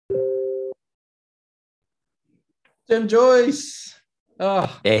Tim Joyce. Oh,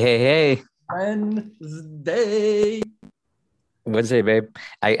 Hey, hey, hey. Wednesday. Wednesday, babe.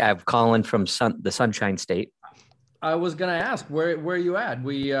 I'm calling from the Sunshine State. I was gonna ask where you at?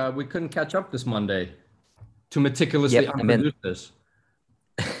 We couldn't catch up this Monday to meticulously Yep, I'm in unproduce this.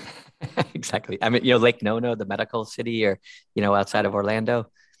 exactly. I'm in, Lake Nono, the medical city, or outside of Orlando.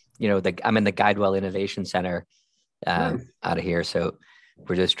 I'm in the Guidewell Innovation Center Nice. out of here. So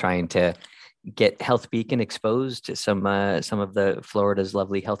we're just trying to get Health Beacon exposed to some of the Florida's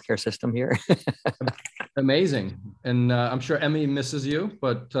lovely healthcare system here. Amazing. And I'm sure Emmy misses you,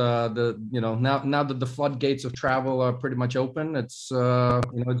 but the now that the floodgates of travel are pretty much open, it's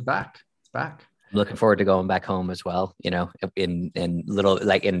back. It's back. I'm looking forward to going back home as well, in little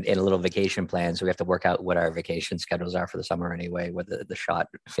like in a little vacation plan. So we have to work out what our vacation schedules are for the summer anyway, where the shot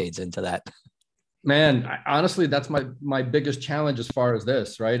fades into that. Man, honestly, that's my biggest challenge as far as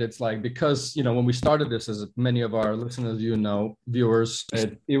this, right? It's like because when we started this, as many of our listeners, viewers,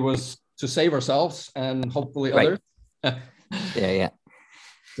 it was to save ourselves and hopefully Right. others. Yeah, yeah.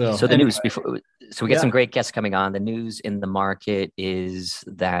 So So the anyway, news before, so we get yeah, some great guests coming on. The news in the market is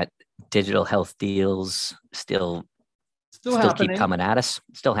that digital health deals still still keep happening, coming at us.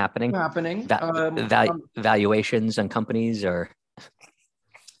 Still happening. happening. Valuations on companies or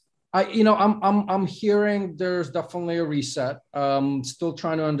I'm hearing there's definitely a reset. Still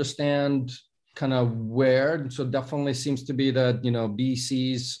trying to understand kind of where. So definitely seems to be that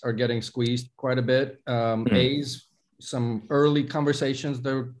BCs are getting squeezed quite a bit. mm, A's, some early conversations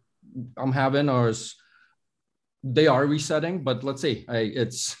that I'm having they are resetting, but let's see.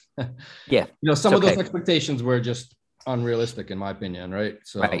 It's yeah, it's some of those okay. expectations were just unrealistic in my opinion, right?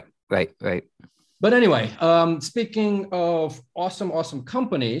 So Right, right, right. but anyway, speaking of awesome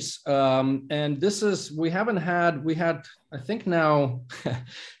companies, and we had, I think now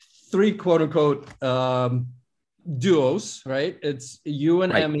three quote unquote duos, right? It's you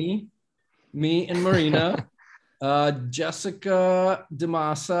and Right. Emmy, me and Marina, Jessica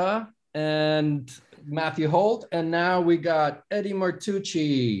DeMassa, and Matthew Holt. And now we got Eddie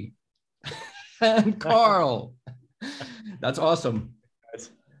Martucci and Carl. That's awesome. Hey,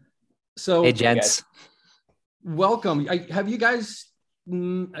 So Hey guys, gents. welcome. Have you guys,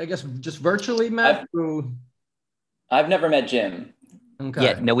 I guess, just virtually met I've through? I've never met Jim. Yeah,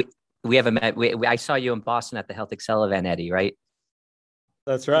 Okay. no, we haven't met. I saw you in Boston at the Health Excel event, Eddie, right?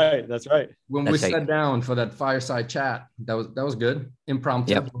 That's right. That's right. When we That's right. sat down for that fireside chat, that was good,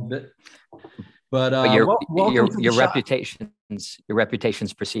 impromptu a Yep. little bit. But But welcome to the your shop.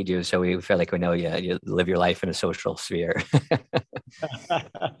 reputations precede you, so we feel like we know you. You live your life in a social sphere.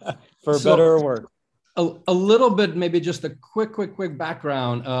 For So better or worse. a little bit, maybe just a quick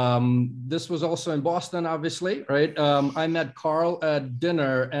background. This was also in Boston, obviously, right? I met Carl at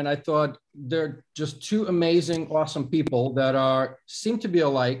dinner, and I thought they're just two amazing, awesome people that seem to be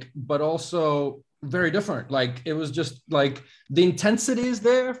alike, but also very different. Like it was just like the intensity is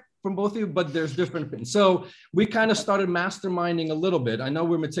there from both of you, but there's different things. So we kind of started masterminding a little bit. I know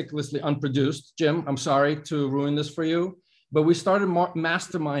we're meticulously unproduced, Jim. I'm sorry to ruin this for you, but we started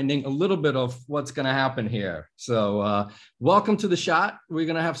masterminding a little bit of what's going to happen here. So welcome to the shot. We're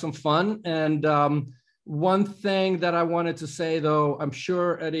going to have some fun. And one thing that I wanted to say, though, I'm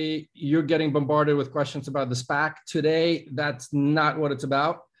sure, Eddie, you're getting bombarded with questions about the SPAC today. That's not what it's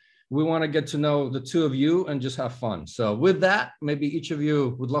about. We want to get to know the two of you and just have fun. So with that, maybe each of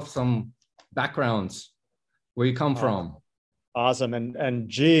you would love some backgrounds, where you come from. Awesome. And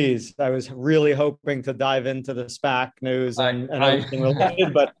geez, I was really hoping to dive into the SPAC news and everything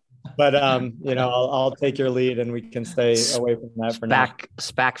related, but I'll take your lead and we can stay away from that for now.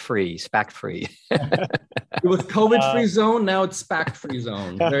 SPAC free. It was COVID-free zone. Now it's SPAC-free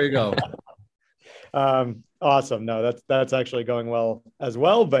zone. There you go. Awesome. No, that's actually going well as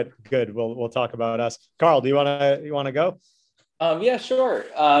well, but good. We'll talk about us. Carl, do you want to go? Yeah, sure.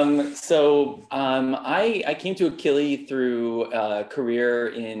 I came to Akili through a career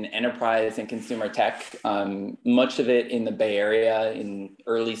in enterprise and consumer tech, much of it in the Bay Area in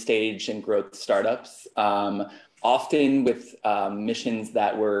early stage and growth startups, often with missions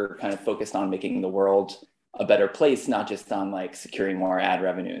that were kind of focused on making the world a better place, not just on like securing more ad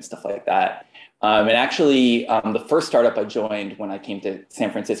revenue and stuff like that. And actually, the first startup I joined when I came to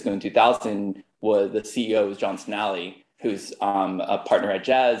San Francisco in 2000 was the CEO was John Snally, who's a partner at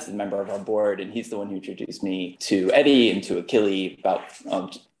Jazz, a member of our board, and he's the one who introduced me to Eddie and to Akili about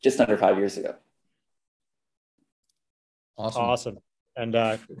just under 5 years ago. Awesome. And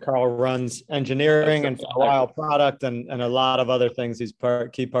Carl runs engineering and for a while product and a lot of other things. He's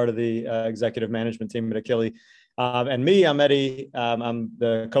key part of the executive management team at Akili. And me, I'm Eddie. I'm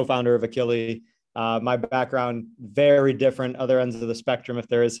the co-founder of Akili. My background, very different, other ends of the spectrum, if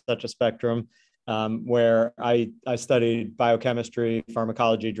there is such a spectrum, where I studied biochemistry,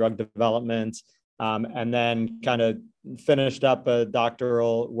 pharmacology, drug development, and then kind of finished up a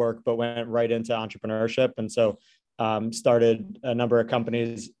doctoral work, but went right into entrepreneurship. And so started a number of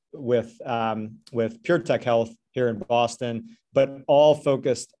companies with PureTech Health here in Boston, but all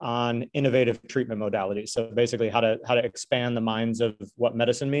focused on innovative treatment modalities. So basically how to expand the minds of what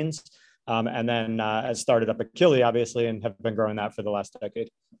medicine means. And then I started up Akili, obviously, and have been growing that for the last decade.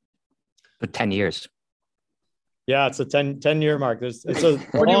 For 10 years. Yeah, it's a 10-year mark. It's a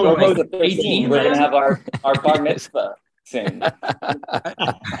what do you almost 18. We're going to have our bar mitzvah soon.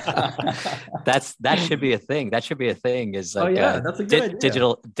 That should be a thing. That should be a thing. Is like that's a good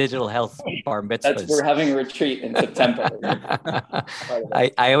idea. digital health bar mitzvahs. We're having a retreat in September.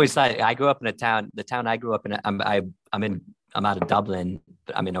 I always thought, I grew up in the town I grew up in. I'm out of Dublin.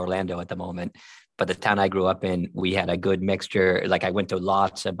 I'm in Orlando at the moment. But the town I grew up in, we had a good mixture. Like I went to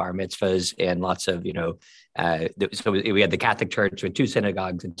lots of bar mitzvahs and lots of, so we had the Catholic Church with 2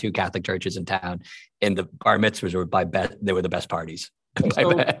 synagogues and 2 Catholic churches in town. And the bar mitzvahs were they were the best parties. So,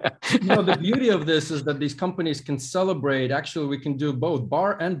 the beauty of this is that these companies can celebrate. Actually, we can do both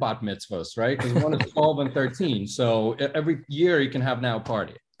bar and bat mitzvahs, right? Because one is 12 and 13. So every year you can have now a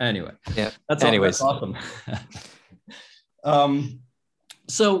party. Anyway, that's awesome.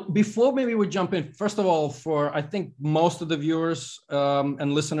 So before maybe we jump in, first of all, I think most of the viewers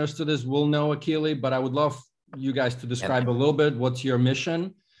and listeners to this will know Akili, but I would love you guys to describe a little bit what's your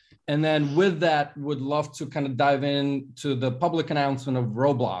mission. And then with that, would love to kind of dive into the public announcement of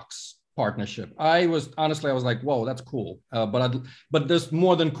Roblox partnership. I was like, whoa, that's cool. But there's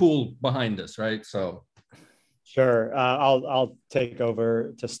more than cool behind this, right? So. Sure. I'll take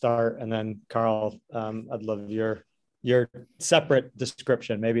over to start. And then Carl, I'd love your separate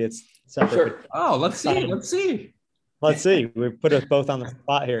description. Maybe it's separate. Sure. Oh, let's see. We put us both on the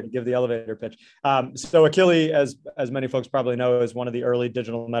spot here to give the elevator pitch. So Akili, as many folks probably know, is one of the early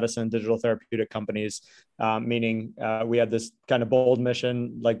digital medicine, digital therapeutic companies, meaning we had this kind of bold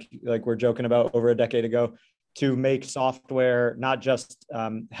mission, like we're joking about, over a decade ago, to make software not just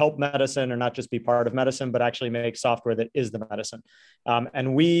help medicine or not just be part of medicine, but actually make software that is the medicine.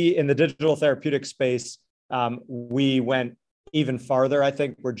 And we, in the digital therapeutic space, we went even farther. I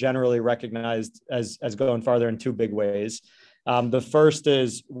think we're generally recognized as going farther in 2 big ways. The first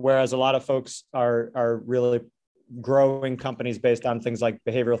is, whereas a lot of folks are really growing companies based on things like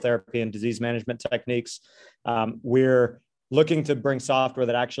behavioral therapy and disease management techniques, we're looking to bring software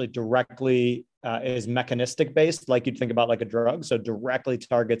that actually directly is mechanistic based, like you'd think about like a drug. So directly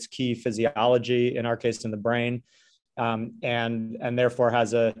targets key physiology, in our case, in the brain, and therefore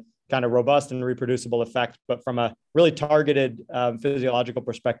has a kind of robust and reproducible effect, but from a really targeted physiological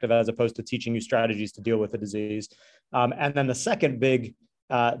perspective, as opposed to teaching you strategies to deal with the disease. And then the second big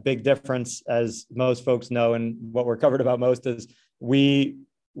difference, as most folks know, and what we're covered about most, is we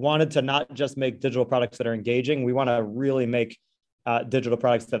wanted to not just make digital products that are engaging. We want to really make digital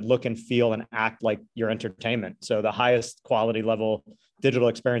products that look and feel and act like your entertainment. So the highest quality level digital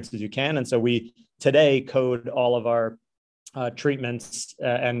experiences you can. And so we today code all of our treatments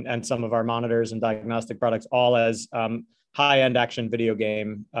and some of our monitors and diagnostic products all as high-end action video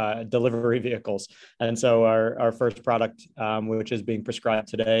game delivery vehicles. And so our first product, which is being prescribed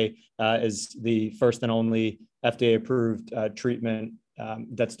today, is the first and only FDA-approved treatment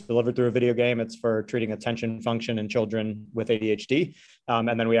that's delivered through a video game. It's for treating attention function in children with ADHD.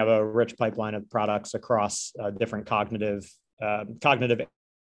 And then we have a rich pipeline of products across different cognitive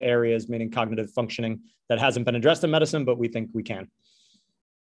areas, meaning cognitive functioning, that hasn't been addressed in medicine, but we think we can.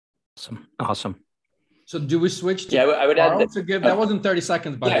 Awesome. So do we switch to I would add that wasn't 30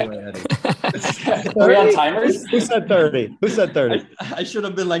 seconds, by the way, Eddie. Are we on timers? Who said 30? I should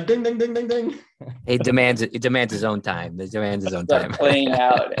have been like ding, ding, ding, ding, ding. It demands his own time. It demands his own time. Playing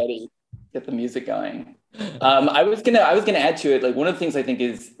out, Eddie. Get the music going. I was gonna add to it, like, one of the things I think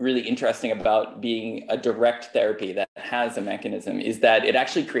is really interesting about being a direct therapy that has a mechanism is that it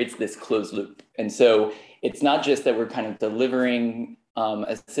actually creates this closed loop. And so it's not just that we're kind of delivering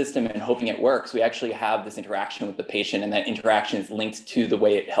a system and hoping it works. We actually have this interaction with the patient, and that interaction is linked to the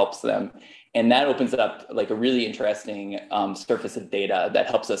way it helps them. And that opens up like a really interesting surface of data that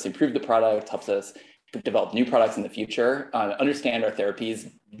helps us improve the product, helps us develop new products in the future, understand our therapies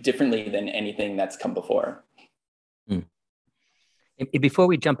differently than anything that's come before. Before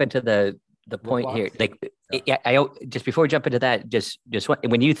we jump into the point here, like, I just before we jump into that, just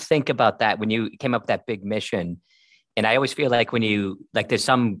when you think about that, when you came up with that big mission, and I always feel like when you, like, there's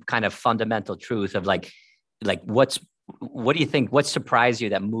some kind of fundamental truth of like what's what do you think? What surprised you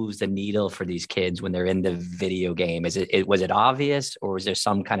that moves the needle for these kids when they're in the video game? Was it obvious, or was there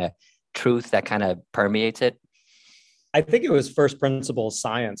some kind of truth that kind of permeates it? I think it was first principles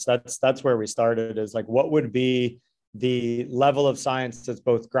science. That's where we started, is like, what would be the level of science that's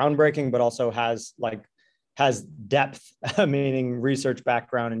both groundbreaking, but also has depth, meaning research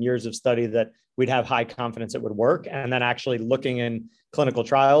background and years of study, that we'd have high confidence it would work. And then actually looking in clinical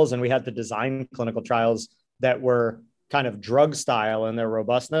trials, and we had to design clinical trials that were kind of drug style in their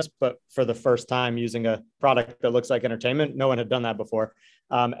robustness, but for the first time using a product that looks like entertainment. No one had done that before.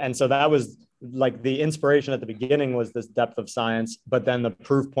 And so that was like the inspiration at the beginning, was this depth of science, but then the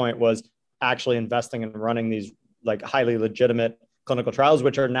proof point was actually investing and running these like highly legitimate clinical trials,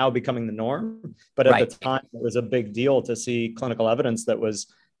 which are now becoming the norm. But at the time, it was a big deal to see clinical evidence that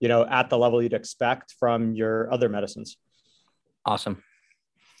was, at the level you'd expect from your other medicines. Awesome.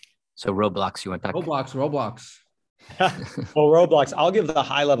 So Roblox, you went back. Roblox. Well, Roblox, I'll give the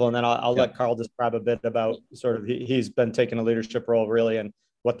high level, and then I'll let Carl describe a bit about sort of, he's been taking a leadership role really, and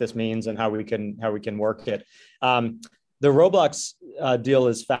what this means and how we can work it. The Roblox deal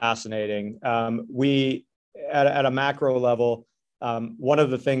is fascinating. We, at a macro level, one of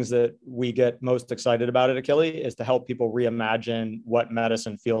the things that we get most excited about at Akili is to help people reimagine what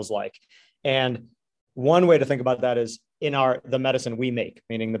medicine feels like. And one way to think about that is in the medicine we make,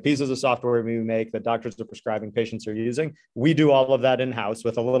 meaning the pieces of software we make that doctors are prescribing, patients are using. We do all of that in-house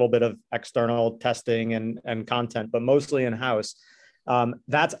with a little bit of external testing and content, but mostly in-house.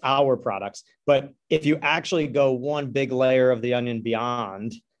 That's our products. But if you actually go one big layer of the onion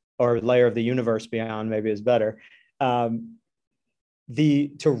beyond, or layer of the universe beyond, maybe is better, to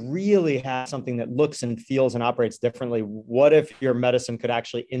really have something that looks and feels and operates differently, what if your medicine could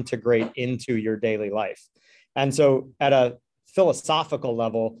actually integrate into your daily life? And so at a philosophical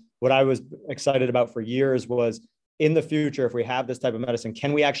level, what I was excited about for years was, in the future, if we have this type of medicine,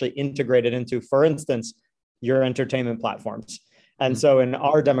 can we actually integrate it into, for instance, your entertainment platforms? And so in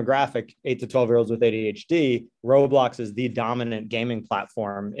our demographic, 8 to 12-year-olds with ADHD, Roblox is the dominant gaming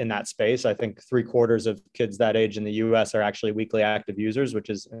platform in that space. I think 3/4 of kids that age in the US are actually weekly active users, which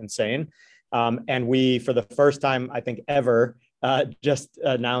is insane. And we, for the first time, I think ever, just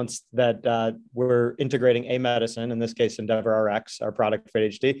announced that we're integrating a medicine, in this case, EndeavorRx, our product for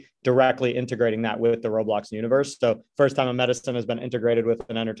ADHD, directly integrating that with the Roblox universe. So first time a medicine has been integrated with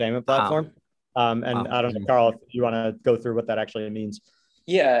an entertainment platform. And I don't know, Carl, if you want to go through what that actually means.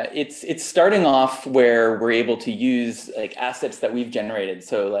 Yeah, it's starting off where we're able to use like assets that we've generated.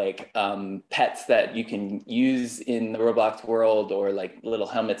 So like pets that you can use in the Roblox world, or like little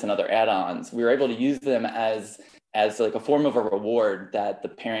helmets and other add-ons. We were able to use them as like a form of a reward that the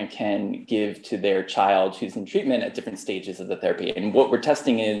parent can give to their child who's in treatment at different stages of the therapy. And what we're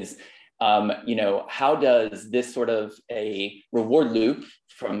testing is, how does this sort of a reward loop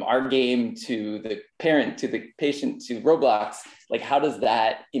from our game to the parent, to the patient, to Roblox, like how does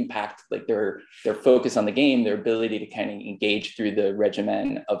that impact like their focus on the game, their ability to kind of engage through the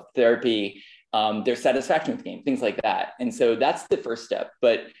regimen of therapy, their satisfaction with the game, things like that. And so that's the first step.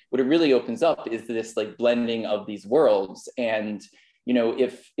 But what it really opens up is this like blending of these worlds. And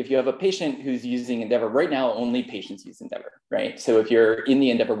if you have a patient who's using Endeavor right now, only patients use Endeavor, right? So if you're in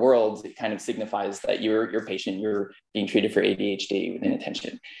the Endeavor world, it kind of signifies that you're patient, you're being treated for ADHD with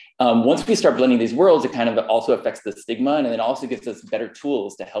inattention. Once we start blending these worlds, it kind of also affects the stigma, and it also gives us better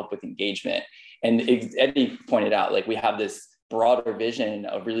tools to help with engagement. And Eddie pointed out, like we have this broader vision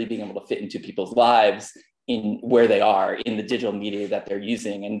of really being able to fit into people's lives in where they are in the digital media that they're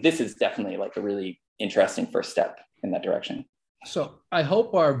using. And this is definitely like a really interesting first step in that direction. So I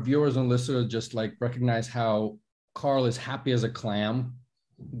hope our viewers and listeners just like recognize how Carl is happy as a clam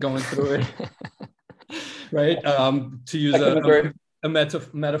going through it, right? To use a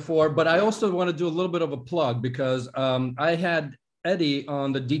metaphor, but I also want to do a little bit of a plug because I had Eddie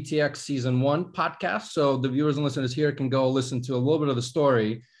on the DTX season 1 podcast. So the viewers and listeners here can go listen to a little bit of the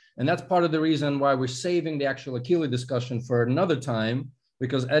story. And that's part of the reason why we're saving the actual Akili discussion for another time,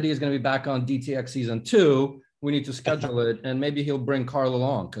 because Eddie is going to be back on DTX season 2. We need to schedule it, and maybe he'll bring Carl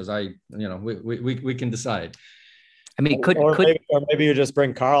along because we can decide. I mean, maybe you just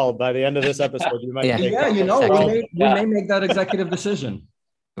bring Carl by the end of this episode. You might we may make that executive decision.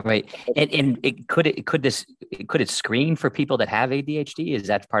 Right, and could it screen for people that have ADHD? Is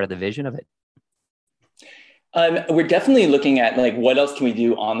that part of the vision of it? We're definitely looking at like what else can we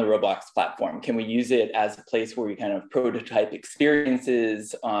do on the Roblox platform? Can we use it as a place where we kind of prototype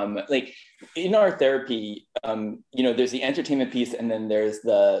experiences? Like in our therapy, there's the entertainment piece and then there's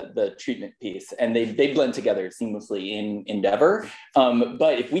the treatment piece, and they blend together seamlessly in Endeavor.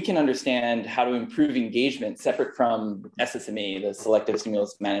 But if we can understand how to improve engagement separate from SSME, the selective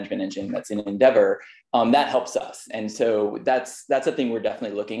stimulus management engine that's in Endeavor, that helps us. And so that's a thing we're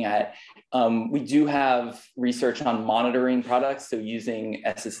definitely looking at. We do have research on monitoring products, so using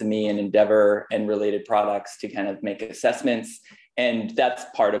SSME and Endeavor and related products to kind of make assessments. And that's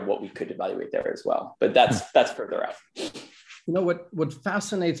part of what we could evaluate there as well. But that's further out. You know, what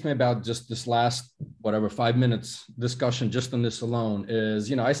fascinates me about just this last, 5 minutes discussion just on this alone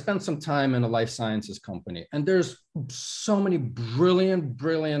is, I spent some time in a life sciences company, and there's so many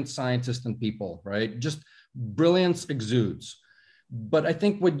brilliant scientists and people, right? Just brilliance exudes. But I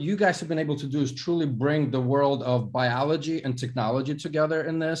think what you guys have been able to do is truly bring the world of biology and technology together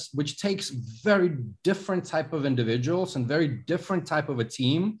in this, which takes very different type of individuals and very different type of a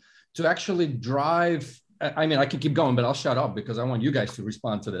team to actually drive. I mean, I could keep going, but I'll shut up because I want you guys to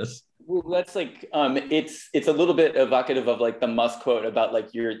respond to this. Well, that's it's a little bit evocative of like the Musk quote about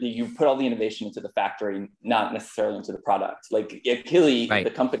like you put all the innovation into the factory, not necessarily into the product. Like Akili, right.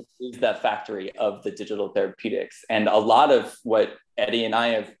 The company is that factory of the digital therapeutics. And a lot of what Eddie and I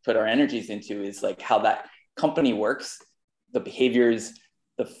have put our energies into is like how that company works, the behaviors,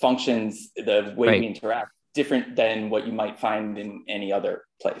 the functions, the way we interact, different than what you might find in any other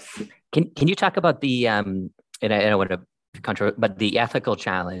place. Can you talk about the, and I don't want to control, but the ethical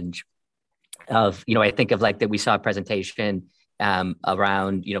challenge of, I think of like that we saw a presentation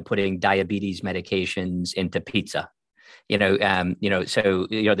around, putting diabetes medications into pizza, so,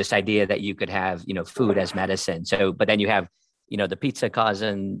 this idea that you could have, food as medicine. So, but then you have, the pizza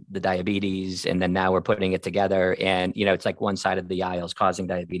causing the diabetes, and then now we're putting it together and, it's like one side of the aisle is causing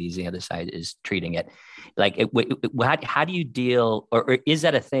diabetes, the other side is treating it. Like, how do you deal, or is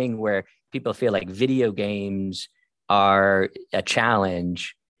that a thing where people feel like video games are a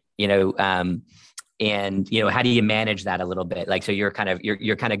challenge, and, how do you manage that a little bit? Like, so you're kind of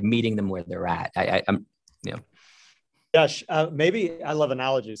meeting them where they're at. I'm. Gosh, maybe I love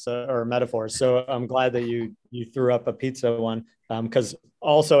analogies or metaphors. So I'm glad that you threw up a pizza one, because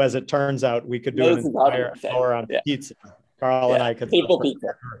also, as it turns out, we could do an entire hour on pizza. Carl and I could. Table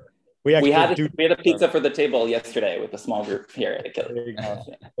pizza. We had a pizza for the table yesterday with a small group here at Akili. There you go.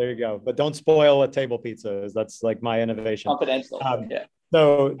 There you go. But don't spoil what table pizza is. That's like my innovation. Confidential.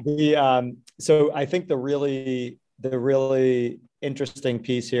 So I think the really interesting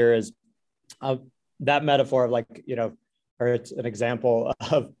piece here is that metaphor of like, or it's an example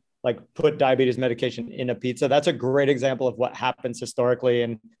of like put diabetes medication in a pizza. That's a great example of what happens historically.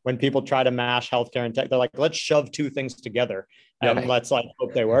 And when people try to mash healthcare and tech, they're like, let's shove two things together and let's like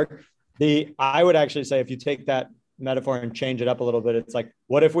hope they work. I would actually say if you take that metaphor and change it up a little bit, it's like,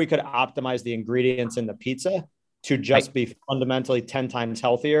 what if we could optimize the ingredients in the pizza to just be fundamentally 10 times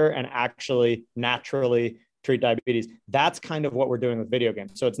healthier and actually naturally treat diabetes? That's kind of what we're doing with video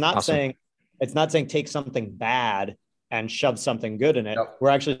games. So it's not saying take something bad and shove something good in it. Yep. We're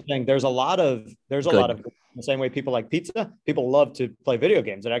actually saying there's a lot of the same way people like pizza, people love to play video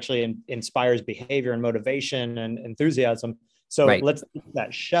games. It actually inspires behavior and motivation and enthusiasm. So let's keep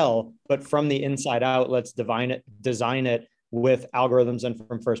that shell, but from the inside out, let's design it with algorithms and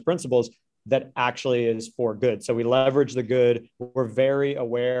from first principles that actually is for good. So we leverage the good. We're very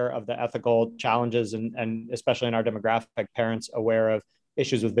aware of the ethical challenges and especially in our demographic, parents aware of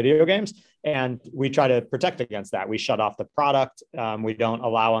issues with video games. And we try to protect against that. We shut off the product. We don't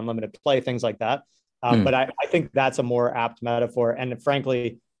allow unlimited play, things like that. But I think that's a more apt metaphor. And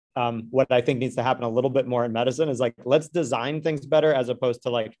frankly, what I think needs to happen a little bit more in medicine is like, let's design things better as opposed to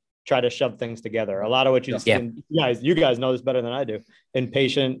like try to shove things together. A lot of what you see, you guys know this better than I do, in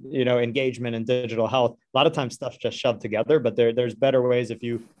patient, engagement and digital health. A lot of times stuff's just shoved together, but there's better ways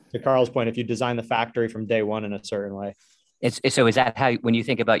to Carl's point, if you design the factory from day one in a certain way. So is that how, when you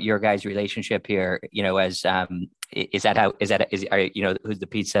think about your guys' relationship here, who's the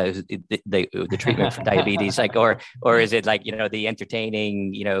pizza, who's the treatment for diabetes, like, or is it like, the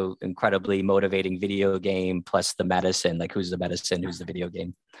entertaining, incredibly motivating video game plus the medicine, like who's the medicine, who's the video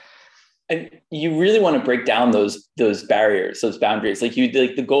game? And you really want to break down those barriers, those boundaries. Like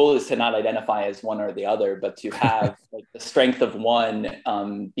the goal is to not identify as one or the other, but to have like the strength of one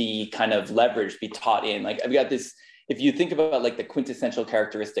be kind of leveraged, be taught in. Like I've got this. If you think about like the quintessential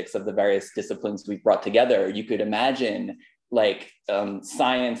characteristics of the various disciplines we've brought together, you could imagine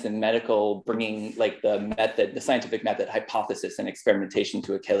science and medical, bringing like the scientific method, hypothesis, and experimentation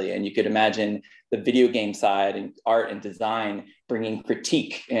to Achille. And you could imagine the video game side and art and design bringing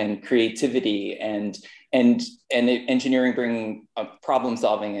critique and creativity, and engineering bringing problem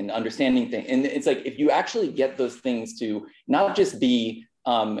solving and understanding things. And it's like, if you actually get those things to not just be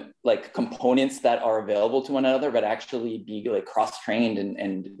like components that are available to one another, but actually be like cross-trained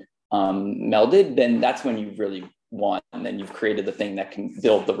and melded, then that's when you've really won, and then you've created the thing that can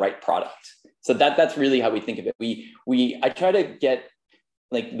build the right product. So that's really how we think of it. I try to get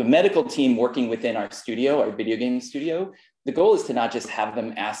like the medical team working within our studio, our video game studio. The goal is to not just have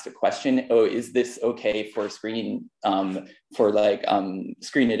them ask a question, oh, is this okay for screen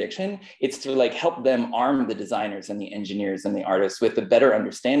addiction? It's to like help them arm the designers and the engineers and the artists with a better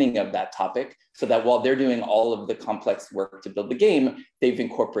understanding of that topic, so that while they're doing all of the complex work to build the game, they've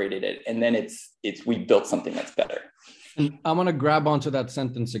incorporated it. And then we built something that's better. And I'm going to grab onto that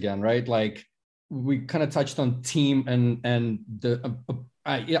sentence again, right? Like we kind of touched on team and the,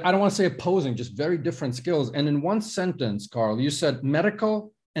 I don't want to say opposing, just very different skills. And in one sentence, Carl, you said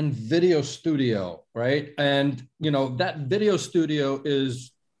medical and video studio, right? And, that video studio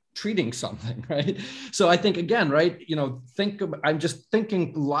is treating something, right? So I think, again, right, I'm just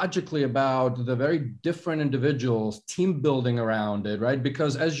thinking logically about the very different individuals, team building around it, right?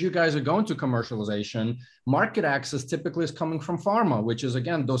 Because as you guys are going to commercialization, market access typically is coming from pharma, which is,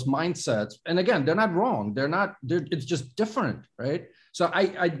 again, those mindsets. And again, they're not wrong. It's just different, right? So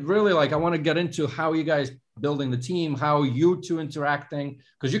I really I want to get into how you guys building the team, how you two interacting,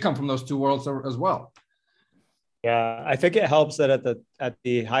 because you come from those two worlds as well. Yeah, I think it helps that at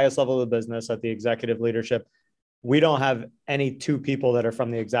the highest level of the business, at the executive leadership, we don't have any two people that are from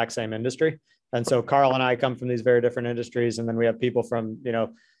the exact same industry. And so Carl and I come from these very different industries. And then we have people from,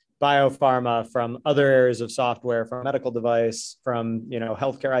 biopharma, from other areas of software, from medical device, from,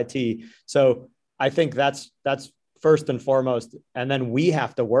 healthcare IT. So I think that's first and foremost. And then we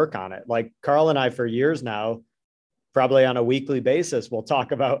have to work on it. Like Carl and I, for years now, probably on a weekly basis, we'll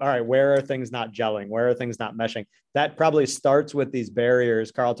talk about, all right, where are things not gelling? Where are things not meshing? That probably starts with these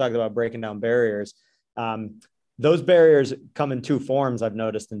barriers. Carl talked about breaking down barriers. Those barriers come in two forms, I've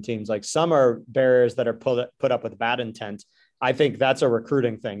noticed in teams. Like some are barriers that are put up with bad intent. I think that's a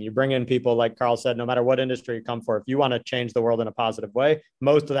recruiting thing. You bring in people, like Carl said, no matter what industry you come for, if you want to change the world in a positive way,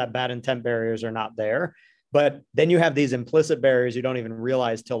 most of that bad intent barriers are not there. But then you have these implicit barriers you don't even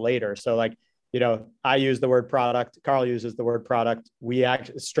realize till later. So like, I use the word product. Carl uses the word product.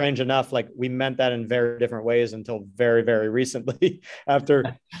 Strange enough, like we meant that in very different ways until very, very recently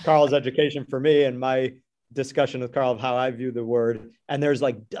after Carl's education for me and my discussion with Carl of how I view the word. And there's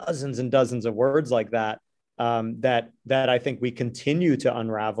like dozens and dozens of words like that, that I think we continue to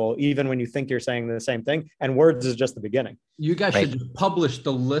unravel, even when you think you're saying the same thing. And words is just the beginning. You guys should just publish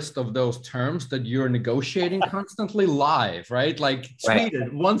the list of those terms that you're negotiating constantly live, right? Like tweet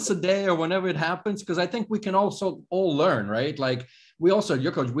it once a day or whenever it happens, because I think we can also all learn, right? Like we also,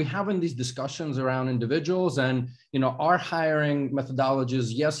 your coach, we having these discussions around individuals and, our hiring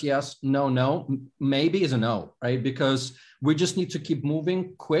methodologies, yes, no, maybe is a no, right? Because we just need to keep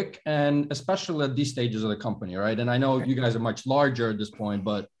moving quick, and especially at these stages of the company, right? And I know you guys are much larger at this point,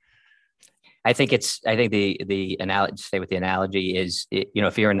 but I think the analogy, stay with the analogy is,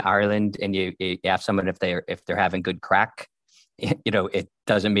 if you're in Ireland and you ask someone if they're having good crack, it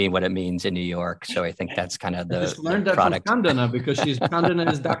doesn't mean what it means in New York. So I think that's kind of the, I just learned that product. From Kandana, because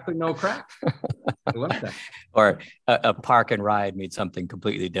Kandana is Dr. No Crack. I love that. Or a park and ride means something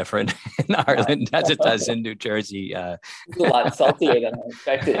completely different in Ireland as it does in New Jersey. It's a lot saltier than I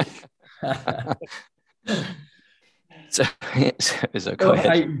expected. So go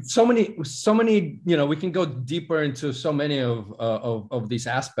ahead. So many, we can go deeper into so many of these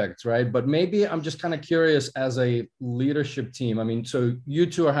aspects, right? But maybe I'm just kind of curious as a leadership team. I mean, so you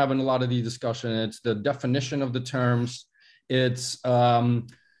two are having a lot of the discussion. It's the definition of the terms. It's,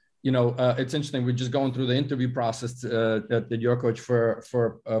 it's interesting. We're just going through the interview process at your coach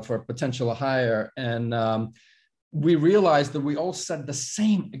for potential hire. And, we realized that we all said the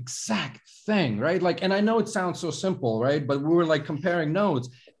same exact thing, right? Like, and I know it sounds so simple, right? But we were like comparing notes.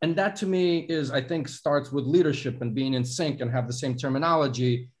 And that to me is, I think, starts with leadership and being in sync and have the same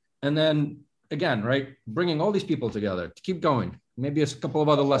terminology. And then again, right, bringing all these people together to keep going. Maybe a couple of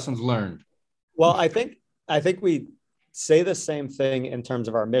other lessons learned. Well, I think we say the same thing in terms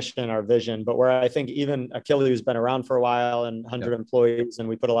of our mission, our vision, but where I think even Achille, who's been around for a while and 100 employees, and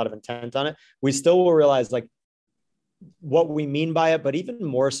we put a lot of intent on it, we still will realize like what we mean by it, but even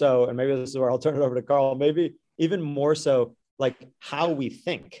more so, and maybe this is where I'll turn it over to Carl, maybe even more so, like how we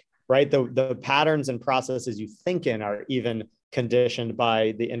think, right? The patterns and processes you think in are even conditioned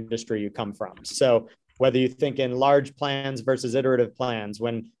by the industry you come from. So whether you think in large plans versus iterative plans,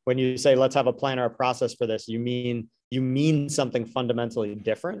 when you say, let's have a plan or a process for this, you mean something fundamentally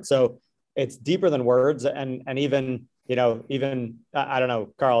different. So it's deeper than words. And even, I don't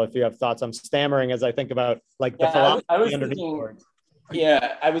know, Carl, if you have thoughts. I'm stammering as I think about like the philosophy underneath words.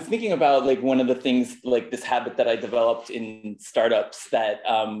 Yeah, I was thinking about like one of the things, like this habit that I developed in startups that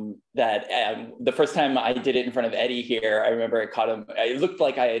the first time I did it in front of Eddie here, I remember I caught him. It looked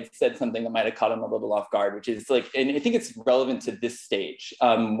like I had said something that might have caught him a little off guard, which is like, and I think it's relevant to this stage.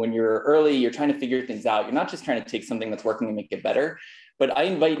 When you're early, you're trying to figure things out. You're not just trying to take something that's working and make it better. But I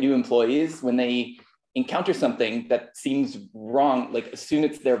invite new employees when they encounter something that seems wrong, like assume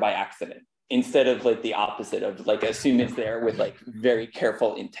it's there by accident, instead of like the opposite of like assume it's there with like very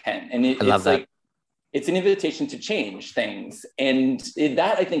careful intent. And it's that. Like, it's an invitation to change things. And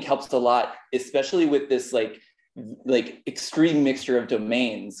that I think helps a lot, especially with this like extreme mixture of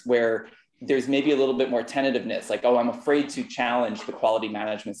domains where there's maybe a little bit more tentativeness, like, oh, I'm afraid to challenge the quality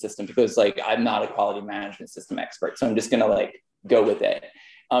management system because like I'm not a quality management system expert. So I'm just gonna like go with it.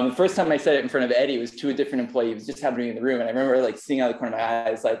 The first time I said it in front of Eddie, it was to a different employee. He was just happening in the room. And I remember like seeing out of the corner of my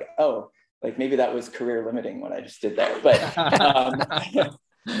eyes, like, oh, like maybe that was career limiting what I just did there. But,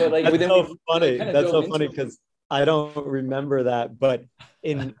 but like, that's so funny. That's so funny because I don't remember that. But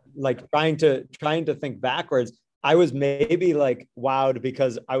in like trying to think backwards, I was maybe like wowed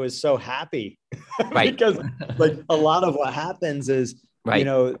because I was so happy. Right. Because like a lot of what happens is,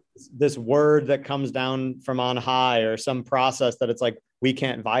 this word that comes down from on high or some process that it's like, we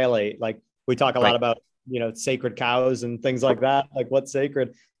can't violate. Like we talk a lot about, sacred cows and things like that, like what's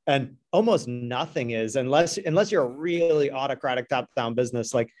sacred. And almost nothing is, unless you're a really autocratic top-down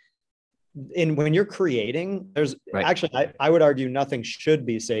business. Like when you're creating, there's actually, I would argue nothing should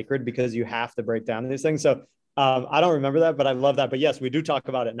be sacred because you have to break down these things. So I don't remember that, but I love that. But yes, we do talk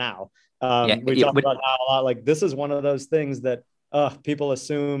about it now. We talk about it now a lot. Like this is one of those things that people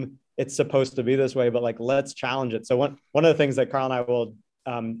assume it's supposed to be this way, but like, let's challenge it. So one of the things that Carl and I will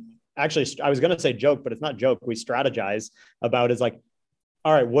actually, I was going to say joke, but it's not joke. We strategize about is like,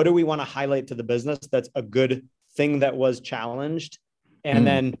 all right, what do we want to highlight to the business that's a good thing that was challenged? And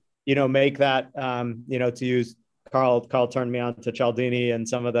then, make that, to use Carl turned me on to Cialdini and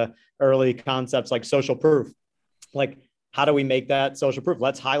some of the early concepts like social proof. Like, how do we make that social proof?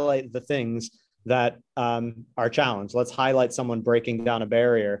 Let's highlight the things that are challenged. Let's highlight someone breaking down a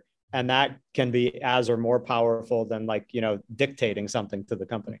barrier. And that can be as or more powerful than like, dictating something to the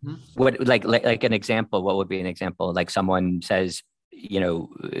company. What like an example, what would be an example? Like someone says,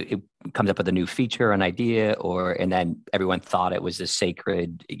 it comes up with a new feature, an idea, and then everyone thought it was a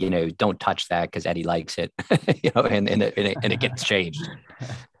sacred, don't touch that because Eddie likes it, and it gets changed.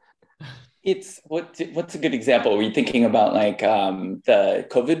 It's what's a good example? Were you thinking about like the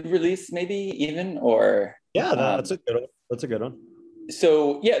COVID release maybe even, or? Yeah, that's a good one. That's a good one.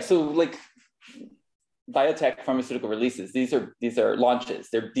 So like biotech pharmaceutical releases, these are launches.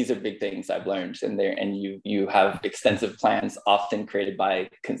 These are big things I've learned, and you have extensive plans often created by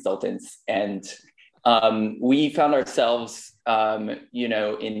consultants. And we found ourselves,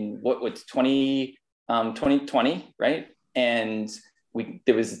 in what's 2020, right? And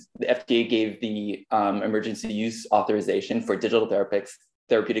the FDA gave the emergency use authorization for digital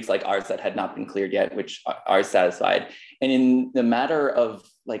therapeutics like ours that had not been cleared yet, which are satisfied. And in the matter of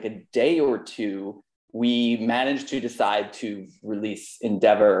like a day or two, we managed to decide to release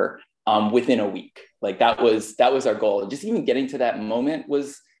Endeavor within a week. Like that was our goal. Just even getting to that moment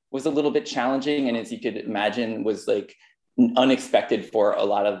was a little bit challenging. And as you could imagine, was like unexpected for a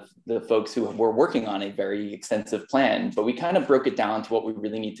lot of the folks who were working on a very extensive plan. But we kind of broke it down to what we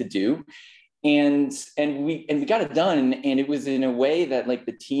really need to do. And we got it done. And it was in a way that like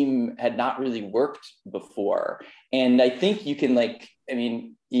the team had not really worked before. And I think you can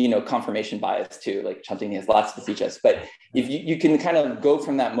confirmation bias too, like Cialdini has lots to teach us, but if you can kind of go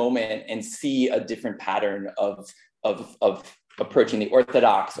from that moment and see a different pattern of approaching the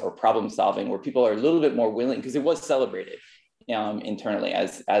orthodox or problem solving, where people are a little bit more willing, because it was celebrated internally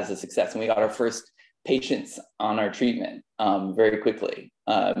as a success. And we got our first patients on our treatment very quickly.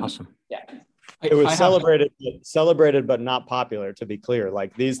 Awesome. Yeah. It was celebrated, but not popular, to be clear.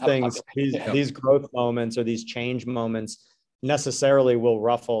 Like these things, these growth moments or these change moments necessarily will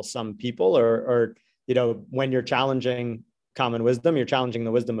ruffle some people, or when you're challenging common wisdom, you're challenging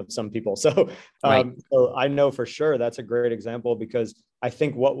the wisdom of some people. So, so I know for sure that's a great example, because I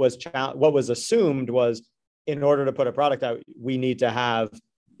think what was assumed was, in order to put a product out, we need to have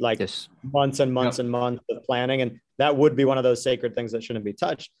like months and months and months of planning, and that would be one of those sacred things that shouldn't be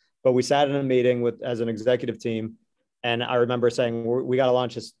touched. but we sat in a meeting as an executive team. And I remember saying, we got to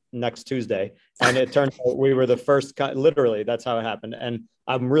launch this next Tuesday. And it turned out we were the first, literally, that's how it happened. And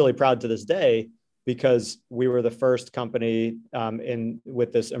I'm really proud to this day because we were the first company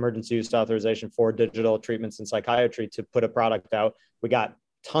with this emergency use authorization for digital treatments in psychiatry to put a product out. We got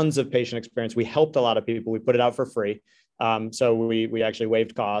tons of patient experience. We helped a lot of people. We put it out for free. So we actually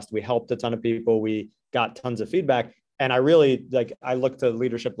waived cost. We helped a ton of people. We got tons of feedback. And I really, I looked to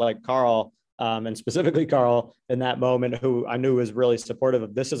leadership like Carl, and specifically Carl in that moment, who I knew was really supportive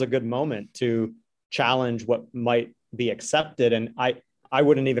of this is a good moment to challenge what might be accepted. And I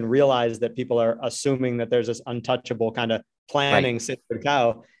wouldn't even realize that people are assuming that there's this untouchable kind of planning sacred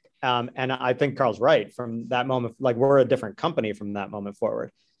cow. And I think Carl's right. From that moment, we're a different company from that moment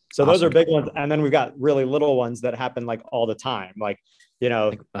forward. So awesome. Those are big ones. And then we've got really little ones that happen all the time. Eddie,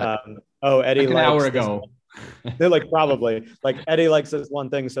 an hour ago. They're probably Eddie likes this one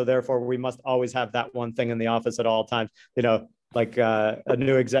thing. So therefore we must always have that one thing in the office at all times. A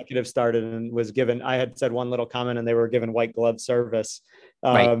new executive started and was given, I had said one little comment and they were given white glove service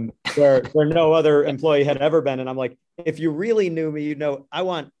where no other employee had ever been. And I'm like, if you really knew me, I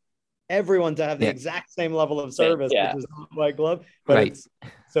want everyone to have the exact same level of service, which is not white glove, but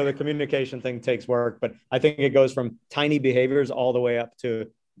so the communication thing takes work, but I think it goes from tiny behaviors all the way up to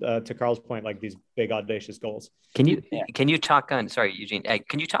Carl's point, these big audacious goals. Can you talk on, sorry, Eugene,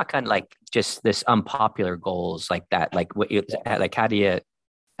 can you talk on just this unpopular goals like that? How do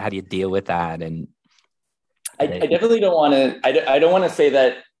you deal with that? And I definitely don't want to, I don't want to say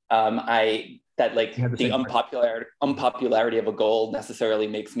that the unpopularity of a goal necessarily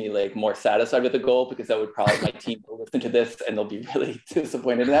makes me more satisfied with the goal, because that would probably, my team will listen to this and they'll be really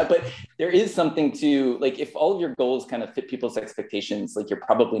disappointed in that. But there is something to if all of your goals kind of fit people's expectations, you're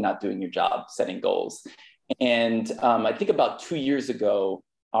probably not doing your job setting goals. And I think about 2 years ago,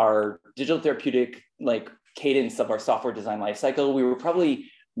 our digital therapeutic cadence of our software design lifecycle, we were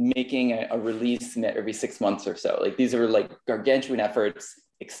probably making a release every 6 months or so. These are gargantuan efforts,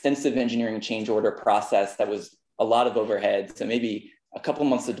 extensive engineering change order process that was a lot of overhead. So maybe a couple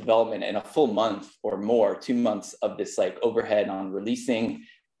months of development and a full month or more, 2 months of this overhead on releasing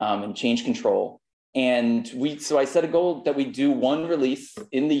and change control. And so I set a goal that we do one release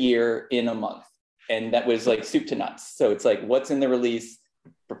in the year in a month. And that was soup to nuts. So it's what's in the release,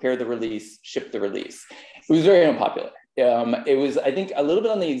 prepare the release, ship the release. It was very unpopular. It was, I think, a little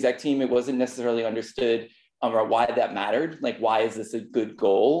bit on the exec team. It wasn't necessarily understood or why that mattered. Why is this a good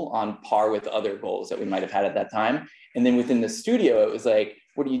goal on par with other goals that we might have had at that time? And then within the studio, it was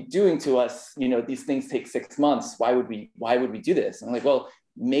what are you doing to us? These things take 6 months. Why would we do this? And I'm well,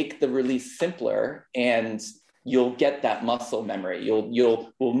 make the release simpler and you'll get that muscle memory.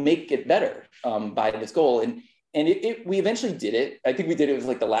 We'll make it better by this goal. And we eventually did it. I think we did it. It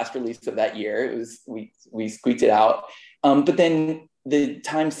was the last release of that year. We squeaked it out. But then the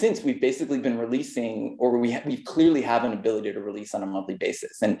time since, we've basically been releasing, or we clearly have an ability to release on a monthly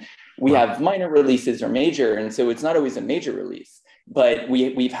basis. And we have minor releases or major. And so it's not always a major release, but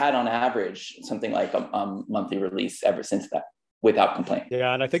we've had on average something like a monthly release ever since that, without complaint.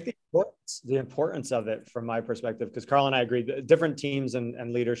 Yeah. And I think the importance of it from my perspective, because Carl and I agree that different teams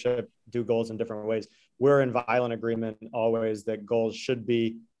and leadership do goals in different ways. We're in violent agreement always that goals should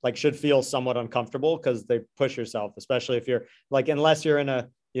feel somewhat uncomfortable because they push yourself, especially if you're unless you're in a,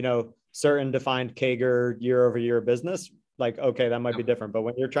 certain defined CAGR year over year business, okay, that might be different. But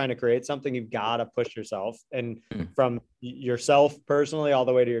when you're trying to create something, you've got to push yourself, and from yourself personally all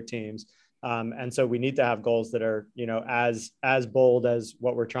the way to your teams. And so we need to have goals that are, as bold as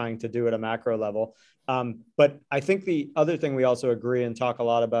what we're trying to do at a macro level. But I think the other thing we also agree and talk a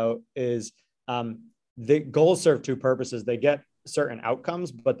lot about is the goals serve two purposes. They get certain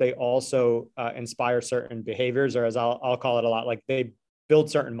outcomes, but they also inspire certain behaviors, or as I'll call it a lot, they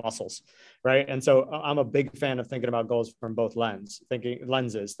build certain muscles, right? And so I'm a big fan of thinking about goals from both lenses,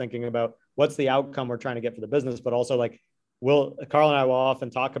 thinking about what's the outcome we're trying to get for the business, but also Carl and I will often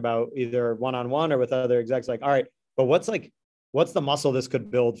talk about either one-on-one or with other execs, all right, but what's the muscle this could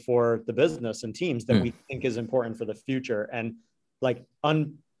build for the business and teams that we think is important for the future? And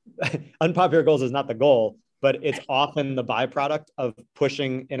unpopular goals is not the goal, but it's often the byproduct of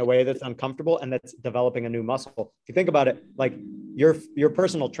pushing in a way that's uncomfortable and that's developing a new muscle. If you think about it, your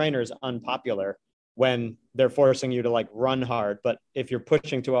personal trainer is unpopular when they're forcing you to run hard. But if you're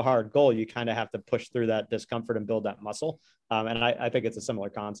pushing to a hard goal, you kind of have to push through that discomfort and build that muscle. And I think it's a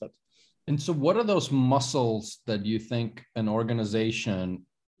similar concept. And so what are those muscles that you think an organization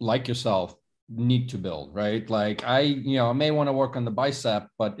like yourself need to build, right? I may want to work on the bicep,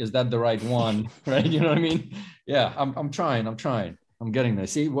 but is that the right one? Right. You know what I mean? Yeah, I'm trying. I'm getting there.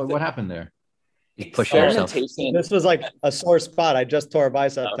 See what happened there? You push yourself. This was like a sore spot. I just tore a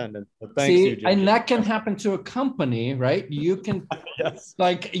bicep tendon. So thanks, See, Eugene. and that can happen to a company, right? You can, yes.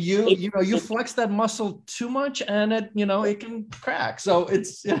 like you flex that muscle too much, and it can crack. So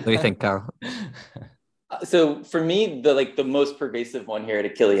it's. What do you think, Carl? So for me, the most pervasive one here at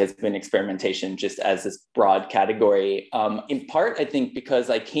Achille has been experimentation, just as this broad category. In part, I think because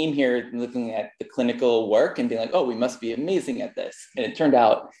I came here looking at the clinical work and being like, oh, we must be amazing at this. And it turned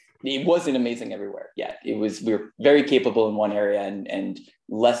out it wasn't amazing everywhere yet. We were very capable in one area and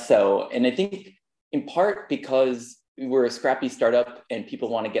less so. And I think in part because we're a scrappy startup and people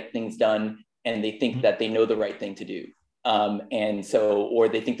want to get things done and they think that they know the right thing to do. And so, or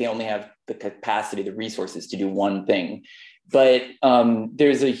they think they only have the capacity, the resources to do one thing. But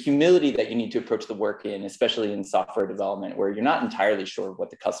there's a humility that you need to approach the work in, especially in software development, where you're not entirely sure what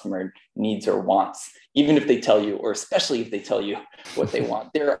the customer needs or wants, even if they tell you, or especially if they tell you what they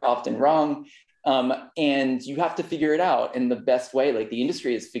want. They're often wrong. And you have to figure it out in the best way. Like the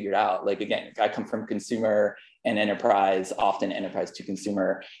industry has figured out, like, again, I come from consumer and enterprise, often enterprise to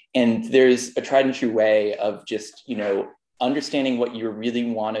consumer. And there's a tried and true way of just, understanding what you really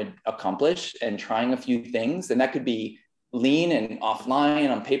want to accomplish and trying a few things. And that could be lean and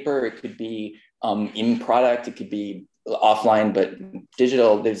offline on paper. It could be in product. It could be offline, but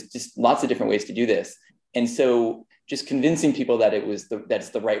digital. There's just lots of different ways to do this. And so just convincing people that that's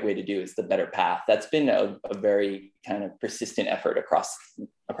the right way to do, it's the better path. That's been a very kind of persistent effort across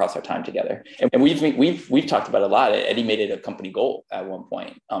our time together. And we've talked about it a lot. Eddie made it a company goal at one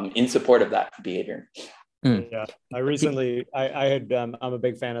point in support of that behavior. Yeah, I'm a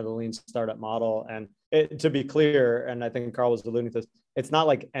big fan of the lean startup model. And to be clear, and I think Carl was alluding to this, it's not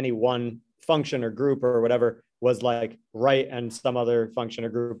like any one function or group or whatever was like right and some other function or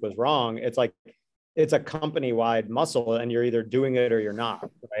group was wrong. It's like, it's a company-wide muscle and you're either doing it or you're not,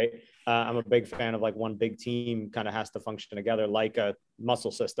 right? I'm a big fan of like one big team kind of has to function together like a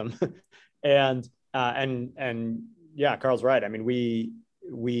muscle system. and yeah, Carl's right. I mean,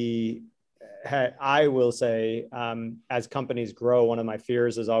 I will say, as companies grow, one of my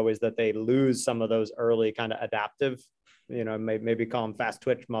fears is always that they lose some of those early kind of adaptive, maybe call them fast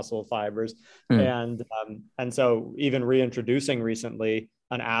twitch muscle fibers. And so even reintroducing recently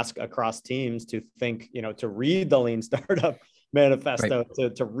an ask across teams to think, to read the lean startup manifesto,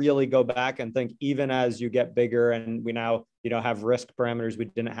 right, to really go back and think, even as you get bigger and we now, have risk parameters we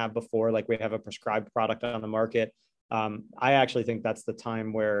didn't have before, like we have a prescribed product on the market. I actually think that's the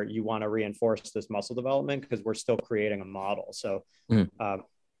time where you want to reinforce this muscle development because we're still creating a model. So,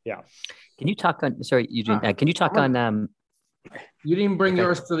 yeah. Can you talk on, sorry, Eugene, can you talk on, you didn't bring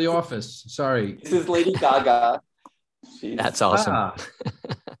yours to the office. Sorry. This is Lady Gaga. That's awesome.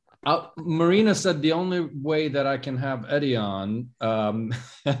 Marina said the only way that I can have Eddie on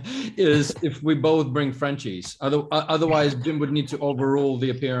is if we both bring Frenchies. Otherwise, Jim would need to overrule the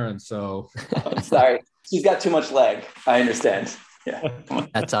appearance. So I'm sorry. He's got too much leg. I understand. Yeah.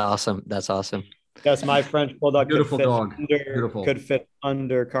 That's awesome. Yes, my French bulldog beautiful dog. Could fit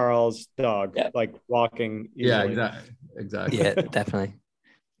under Carl's dog, like walking easily. Yeah, exactly. Yeah, definitely.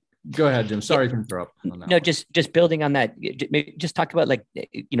 Go ahead, Jim. Sorry to interrupt. No, just building on that. Just talk about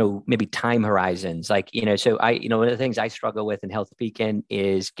maybe time horizons. So one of the things I struggle with in Health Beacon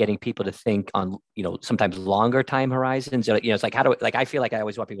is getting people to think on sometimes longer time horizons. It's like I feel like I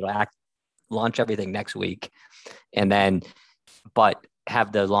always want people to launch everything next week, but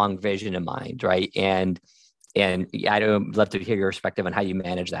have the long vision in mind, right? And I'd love to hear your perspective on how you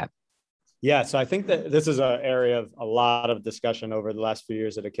manage that. Yeah, so I think that this is an area of a lot of discussion over the last few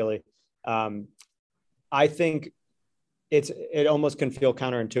years at Achille. I think it almost can feel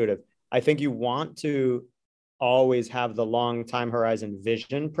counterintuitive. I think you want to always have the long time horizon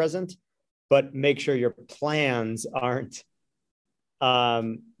vision present, but make sure your plans aren't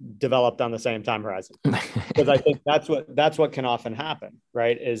developed on the same time horizon. Because I think that's what can often happen,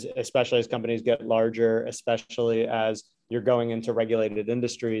 right? Is especially as companies get larger, especially as you're going into regulated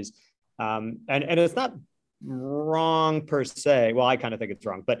industries. And it's not wrong per se. Well, I kind of think it's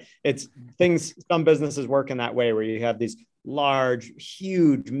wrong, but some businesses work in that way where you have these large,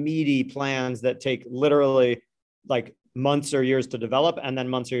 huge, meaty plans that take literally like months or years to develop and then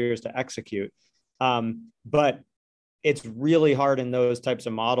months or years to execute. But it's really hard in those types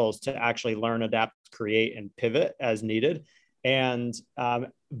of models to actually learn, adapt, create, and pivot as needed. And,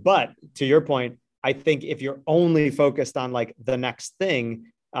 but to your point, I think if you're only focused on like the next thing,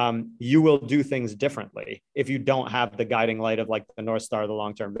 you will do things differently if you don't have the guiding light of like the North Star, the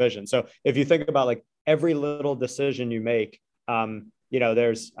long-term vision. So if you think about like every little decision you make,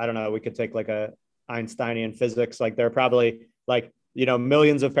 there's, I don't know, we could take like a Einsteinian physics, like there are probably like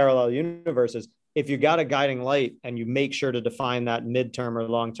millions of parallel universes. If you got a guiding light and you make sure to define that midterm or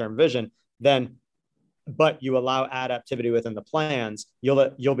long-term vision, then, but you allow adaptivity within the plans,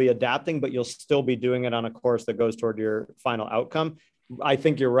 you'll be adapting, but you'll still be doing it on a course that goes toward your final outcome. I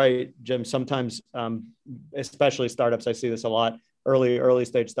think you're right, Jim. Sometimes, especially startups, I see this a lot, early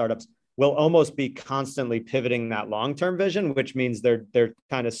stage startups will almost be constantly pivoting that long-term vision, which means they're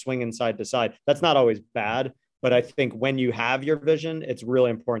kind of swinging side to side. That's not always bad, but I think when you have your vision, it's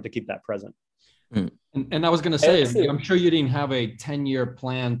really important to keep that present. And I was going to say, I'm sure you didn't have a 10-year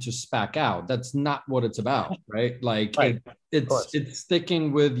plan to SPAC out. That's not what it's about, right? Like right. It's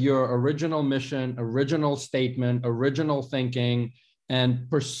sticking with your original mission, original statement, original thinking, and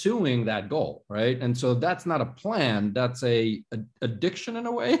pursuing that goal, right? And so that's not a plan. That's a addiction in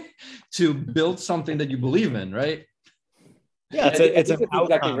a way to build something that you believe in, right? Yeah, it's an outcome.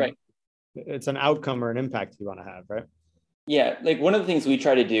 Exactly right. It's an outcome or an impact you want to have, right? Yeah, like one of the things we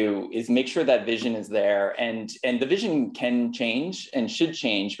try to do is make sure that vision is there, and the vision can change and should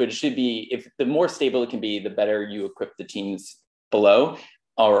change, but it should be, if the more stable it can be, the better you equip the teams below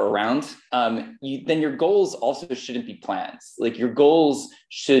or around. Then your goals also shouldn't be plans. Like your goals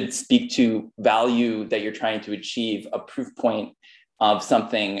should speak to value that you're trying to achieve, a proof point of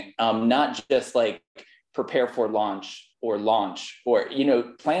something, not just like prepare for launch, or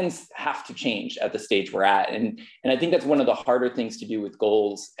plans have to change at the stage we're at. And I think that's one of the harder things to do with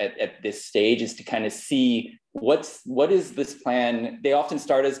goals at this stage, is to kind of see what is this plan. They often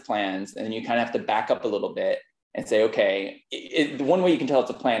start as plans, and then you kind of have to back up a little bit and say, okay, the one way you can tell it's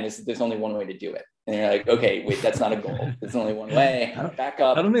a plan is there's only one way to do it. And you're like, okay, wait, that's not a goal. There's only one way. Back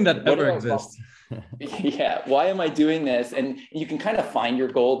up. I don't think that ever exists. Yeah. Why am I doing this? And you can kind of find your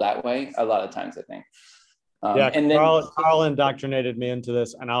goal that way a lot of times, I think. And then Carl indoctrinated me into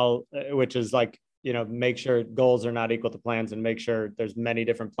this, and which is like, make sure goals are not equal to plans, and make sure there's many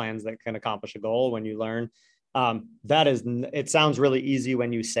different plans that can accomplish a goal when you learn. It sounds really easy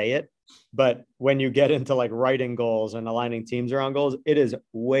when you say it, but when you get into like writing goals and aligning teams around goals, it is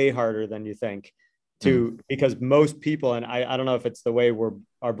way harder than you think because most people, and I don't know if it's the way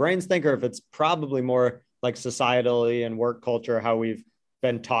our brains think, or if it's probably more like societally and work culture, how we've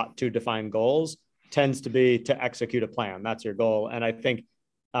been taught to define goals, tends to be to execute a plan. That's your goal. And I think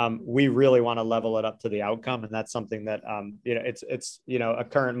we really want to level it up to the outcome. And that's something that, it's a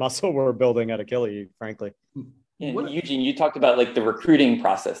current muscle we're building at Achille, frankly. And Eugene, you talked about like the recruiting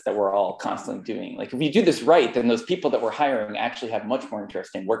process that we're all constantly doing. Like if we do this right, then those people that we're hiring actually have much more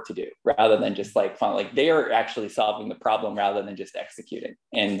interesting work to do, rather than just like fun. Like they are actually solving the problem rather than just executing.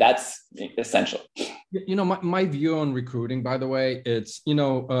 And that's essential. My view on recruiting, by the way, it's,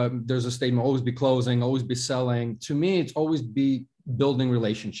 there's a statement, always be closing, always be selling. To me, it's always be building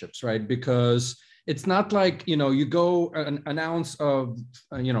relationships, right? Because it's not like, you go and announce of,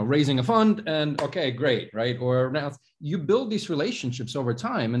 raising a fund and okay, great, right? Or announce, you build these relationships over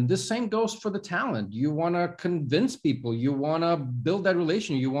time. And this same goes for the talent. You want to convince people, you want to build that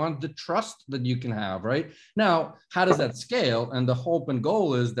relation, you want the trust that you can have, right? Now, how does that scale? And the hope and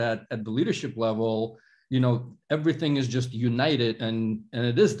goal is that at the leadership level, everything is just united, and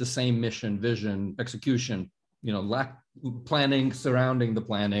it is the same mission, vision, execution, planning, surrounding the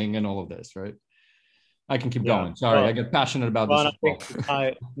planning, and all of this, right? I can keep going. Sorry, I get passionate about this.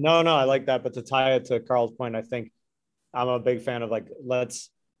 I like that. But to tie it to Carl's point, I think I'm a big fan of like, let's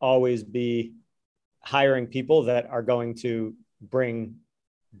always be hiring people that are going to bring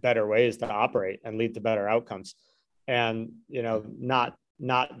better ways to operate and lead to better outcomes. And,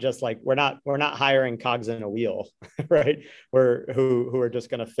 not just like, we're not hiring cogs in a wheel, right? Who are just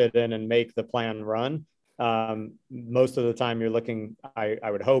going to fit in and make the plan run. Most of the time you're looking, I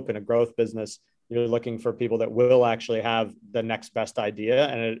would hope, in a growth business, you're looking for people that will actually have the next best idea.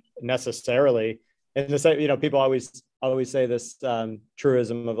 And it necessarily, and the same, people always say this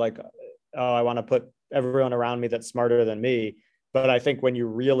truism of like, oh, I want to put everyone around me that's smarter than me. But I think when you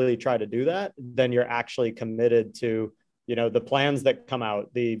really try to do that, then you're actually committed to, the plans that come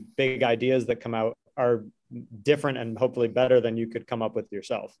out, the big ideas that come out are different and hopefully better than you could come up with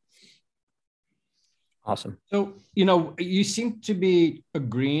yourself. Awesome. So, you seem to be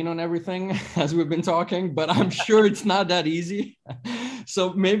agreeing on everything as we've been talking, but I'm sure it's not that easy.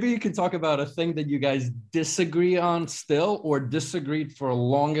 So maybe you can talk about a thing that you guys disagree on still, or disagreed for the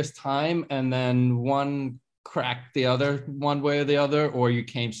longest time, and then one cracked the other one way or the other, or you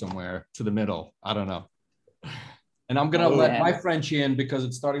came somewhere to the middle. I don't know. And I'm going to let my Frenchie in because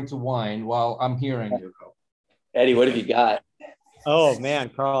it's starting to whine while I'm hearing you. Eddie, what have you got? Oh man,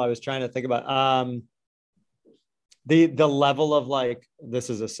 Carl, I was trying to think about the level of like, this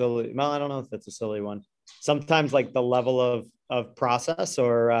is a silly, well, I don't know if that's a silly one. Sometimes like the level process,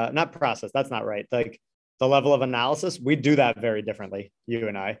 or not process, that's not right. Like the level of analysis, we do that very differently, you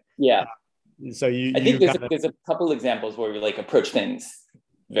and I. Yeah. So I think there's a couple examples where we like approach things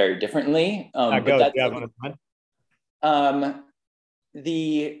very differently. But that's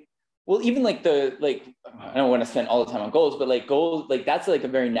well, even like I don't want to spend all the time on goals, but like goals, like that's like a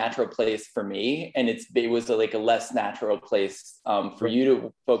very natural place for me. And it was like a less natural place for you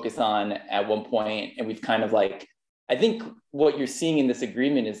to focus on at one point. And we've kind of like, I think what you're seeing in this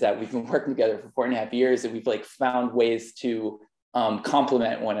agreement is that we've been working together for 4.5 years, and we've like found ways to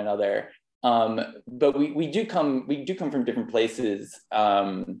complement one another. But we do come from different places.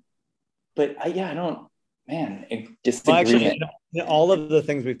 But I don't, man, disagreement. Well, actually, all of the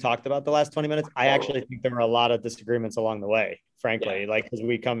things we've talked about the last 20 minutes, I actually think there were a lot of disagreements along the way, frankly. Like, because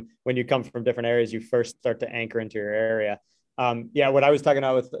when you come from different areas, you first start to anchor into your area. What I was talking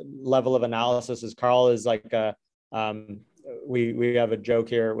about with level of analysis is Carl is like we have a joke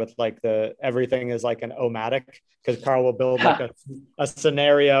here with like everything is like an O-matic, because Carl will build like a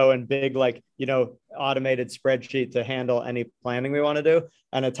scenario and big, like, automated spreadsheet to handle any planning we want to do.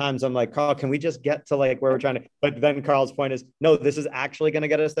 And at times I'm like, Carl, can we just get to like where we're trying to, but then Carl's point is, no, this is actually going to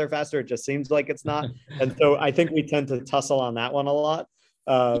get us there faster. It just seems like it's not. And so I think we tend to tussle on that one a lot.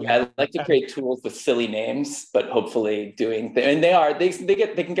 I like to create tools with silly names, but hopefully and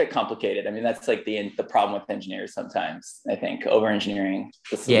they can get complicated. I mean, that's like the problem with engineers sometimes, I think, over engineering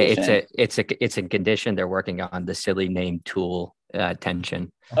the solution. Yeah, it's a condition they're working on, the silly name tool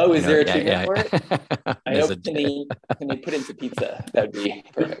tension. Oh, is there a treatment for it? I hope can they put into pizza? That'd be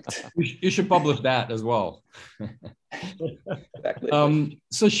perfect. You should publish that as well. Exactly.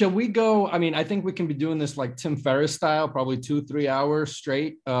 So shall we go? I mean, I think we can be doing this like Tim Ferriss style, probably 2-3 hours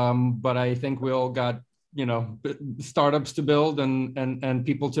straight. But I think we all got, startups to build and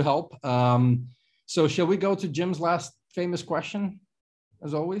people to help. So shall we go to Jim's last famous question?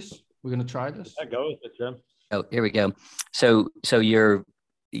 As always, we're going to try this. Yeah, go with it, Jim. Oh, here we go. So you're,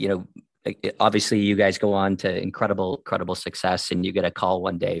 obviously you guys go on to incredible success, and you get a call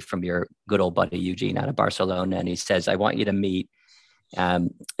one day from your good old buddy Eugene out of Barcelona, and he says, I want you to meet a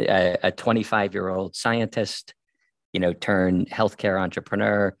 25-year-old scientist, turned healthcare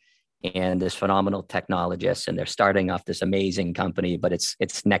entrepreneur, and this phenomenal technologist, and they're starting off this amazing company, but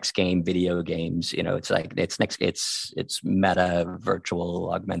it's next game video games. It's meta,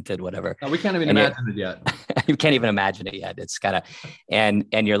 virtual, augmented, whatever. No, we can't even imagine it yet. You can't even imagine it yet. It's gotta, and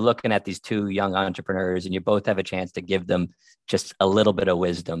you're looking at these two young entrepreneurs, and you both have a chance to give them just a little bit of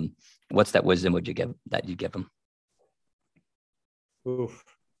wisdom. What's that wisdom you give them? Oof,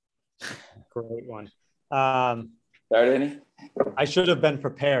 great one. I should have been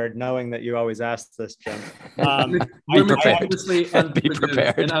prepared, knowing that you always ask this, Jim. Be prepared. Be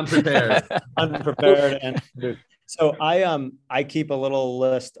prepared. And unprepared. Unprepared. So I keep a little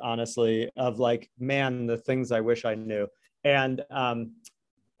list, honestly, of like, man, the things I wish I knew. And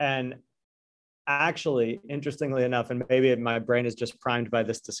actually, interestingly enough, and maybe my brain is just primed by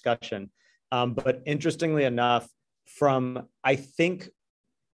this discussion, but interestingly enough, I think,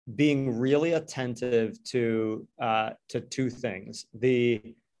 being really attentive to two things: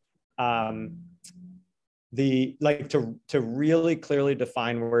 to really clearly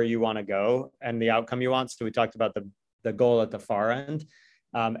define where you want to go and the outcome you want. So we talked about the goal at the far end,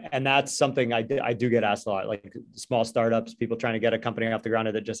 and that's something I do get asked a lot. Like small startups, people trying to get a company off the ground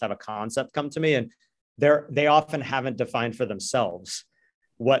that just have a concept come to me, and they often haven't defined for themselves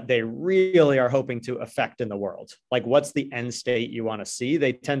what they really are hoping to affect in the world. Like, what's the end state you want to see?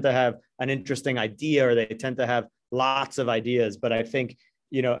 They tend to have an interesting idea, or they tend to have lots of ideas. But I think,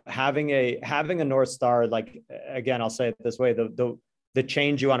 having a North Star, like, again, I'll say it this way, the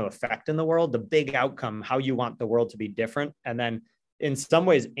change you want to affect in the world, the big outcome, how you want the world to be different. And then in some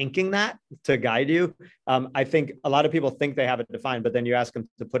ways inking that to guide you. I think a lot of people think they have it defined, but then you ask them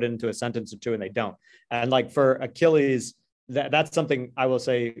to put it into a sentence or two and they don't. And like for Achilles, that's something I will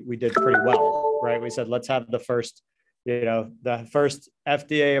say we did pretty well, right? We said, let's have the first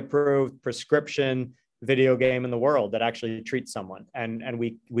FDA approved prescription video game in the world that actually treats someone. And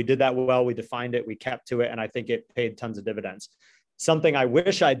we did that well. We defined it, we kept to it. And I think it paid tons of dividends. Something I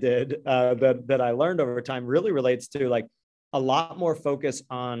wish I did that I learned over time really relates to like a lot more focus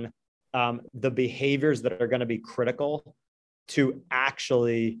on the behaviors that are going to be critical to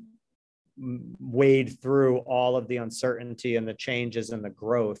actually wade through all of the uncertainty and the changes and the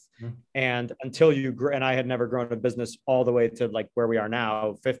growth. And until you grow, and I had never grown a business all the way to like where we are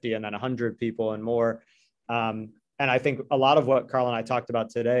now, 50 and then 100 people and more. And I think a lot of what Carl and I talked about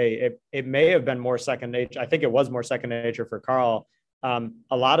today, it may have been more second nature. I think it was more second nature for Carl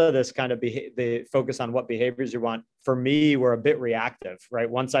a lot of this kind of the focus on what behaviors you want, for me, were a bit reactive, right?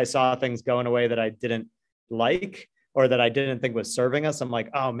 Once I saw things go in a way that I didn't like, or that I didn't think was serving us, I'm like,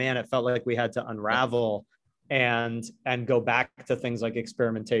 oh man, it felt like we had to unravel and go back to things like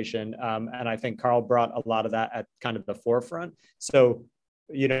experimentation. And I think Carl brought a lot of that at kind of the forefront. So,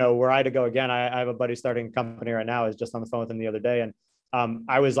 you know, were I to go again, I have a buddy starting a company right now. I was just on the phone with him the other day, and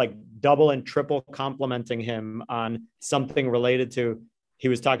I was like double and triple complimenting him on something related to, he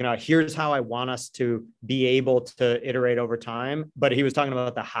was talking about, here's how I want us to be able to iterate over time. But he was talking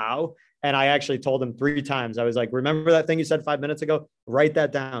about the how. And I actually told him 3 times, I was like, remember that thing you said 5 minutes ago? Write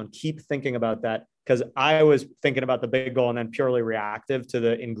that down. Keep thinking about that. Because I was thinking about the big goal and then purely reactive to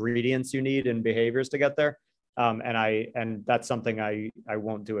the ingredients you need and behaviors to get there. And that's something I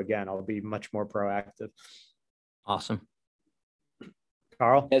won't do again. I'll be much more proactive. Awesome.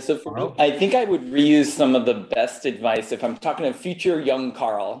 Carl? Yeah, so for me, I think I would reuse some of the best advice if I'm talking to future young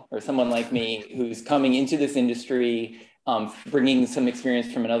Carl or someone like me who's coming into this industry, bringing some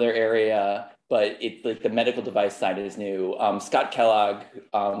experience from another area, but it's like the medical device side is new. Scott Kellogg,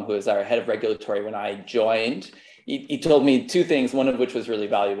 who is our head of regulatory when I joined, he told me 2 things, one of which was really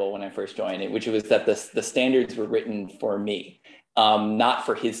valuable when I first joined, which was that the standards were written for me, not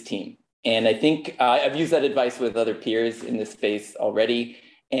for his team. And I think I've used that advice with other peers in this space already.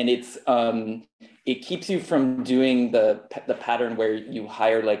 And it keeps you from doing the pattern where you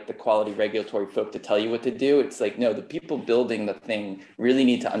hire like the quality regulatory folk to tell you what to do. It's like, no, the people building the thing really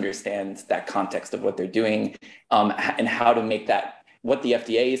need to understand that context of what they're doing, and how to make that, what the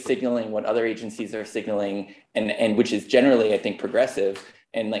FDA is signaling, what other agencies are signaling, and which is generally, I think, progressive,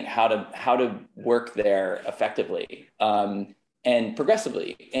 and like how to work there effectively. And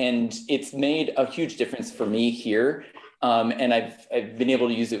progressively. And it's made a huge difference for me here. And I've been able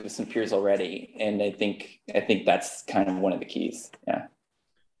to use it with some peers already. And I think that's kind of one of the keys. Yeah.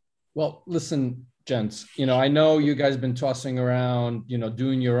 Well, listen, gents, you know, I know you guys have been tossing around, you know,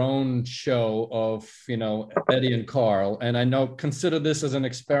 doing your own show of, you know, Eddie and Carl. And I know, consider this as an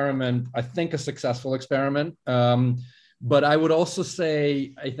experiment, I think a successful experiment. But I would also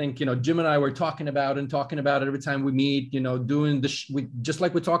say, I think, you know, Jim and I were talking about it every time we meet, you know, doing just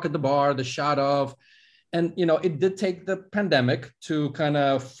like we talk at the bar, the shot of, and, you know, it did take the pandemic to kind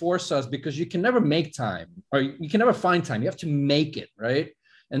of force us, because you can never make time, or you can never find time. You have to make it, right?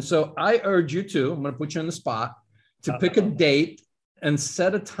 And so I urge you to, I'm going to put you on the spot, to pick a date and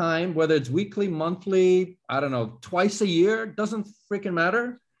set a time, whether it's weekly, monthly, I don't know, twice a year, doesn't freaking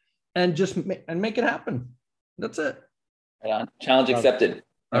matter, and just make it happen. That's it. Yeah, challenge accepted.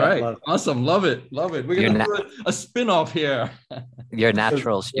 All right, awesome, love it. We're gonna do a spin-off here. You're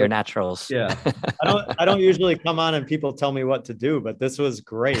naturals. Yeah. I don't usually come on and people tell me what to do, but this was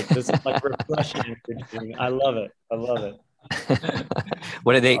great. This is like refreshing. I love it.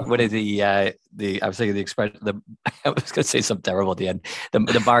 What are the I was thinking the expression, I was going to say something terrible at the end.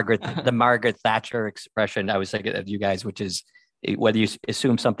 The Margaret Thatcher expression, I was thinking of you guys, which is, whether you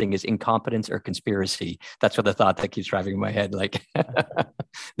assume something is incompetence or conspiracy. That's what the thought that keeps driving in my head. Like,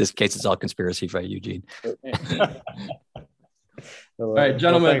 this case is all conspiracy for Eugene. All right,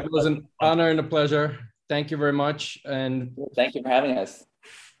 gentlemen, it was an honor and a pleasure. Thank you very much. And thank you for having us.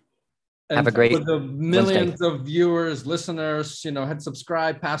 Have a great for the millions Wednesday. Of viewers, listeners, you know, hit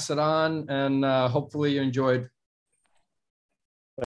subscribe, pass it on, and hopefully you enjoyed